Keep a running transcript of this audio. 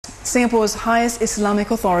Singapore's highest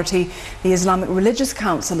Islamic authority, the Islamic Religious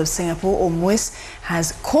Council of Singapore, or MUIS,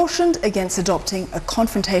 has cautioned against adopting a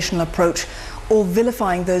confrontational approach or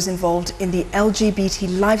vilifying those involved in the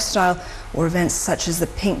LGBT lifestyle or events such as the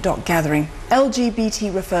Pink Dot gathering.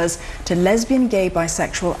 LGBT refers to lesbian, gay,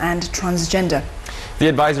 bisexual and transgender. The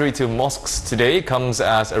advisory to mosques today comes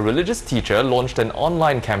as a religious teacher launched an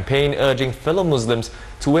online campaign urging fellow Muslims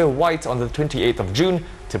to wear white on the 28th of June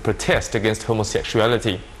to protest against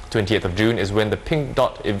homosexuality. 28th of June is when the Pink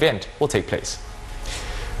Dot event will take place.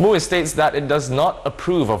 MUIS states that it does not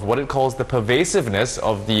approve of what it calls the pervasiveness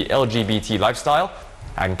of the LGBT lifestyle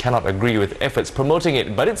and cannot agree with efforts promoting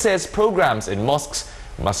it, but it says programs in mosques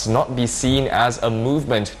must not be seen as a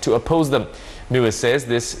movement to oppose them. MUIS says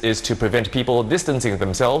this is to prevent people distancing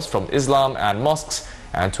themselves from Islam and mosques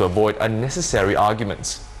and to avoid unnecessary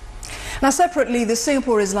arguments. Now, separately, the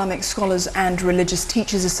Singapore Islamic Scholars and Religious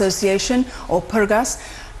Teachers Association, or PERGAS,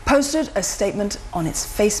 posted a statement on its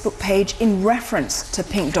Facebook page in reference to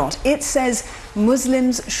Pink Dot. It says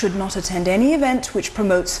Muslims should not attend any event which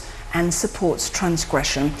promotes and supports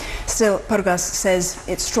transgression. Still, PERGAS says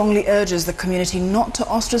it strongly urges the community not to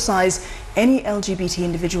ostracize any LGBT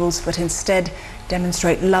individuals, but instead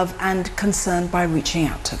demonstrate love and concern by reaching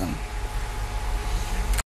out to them.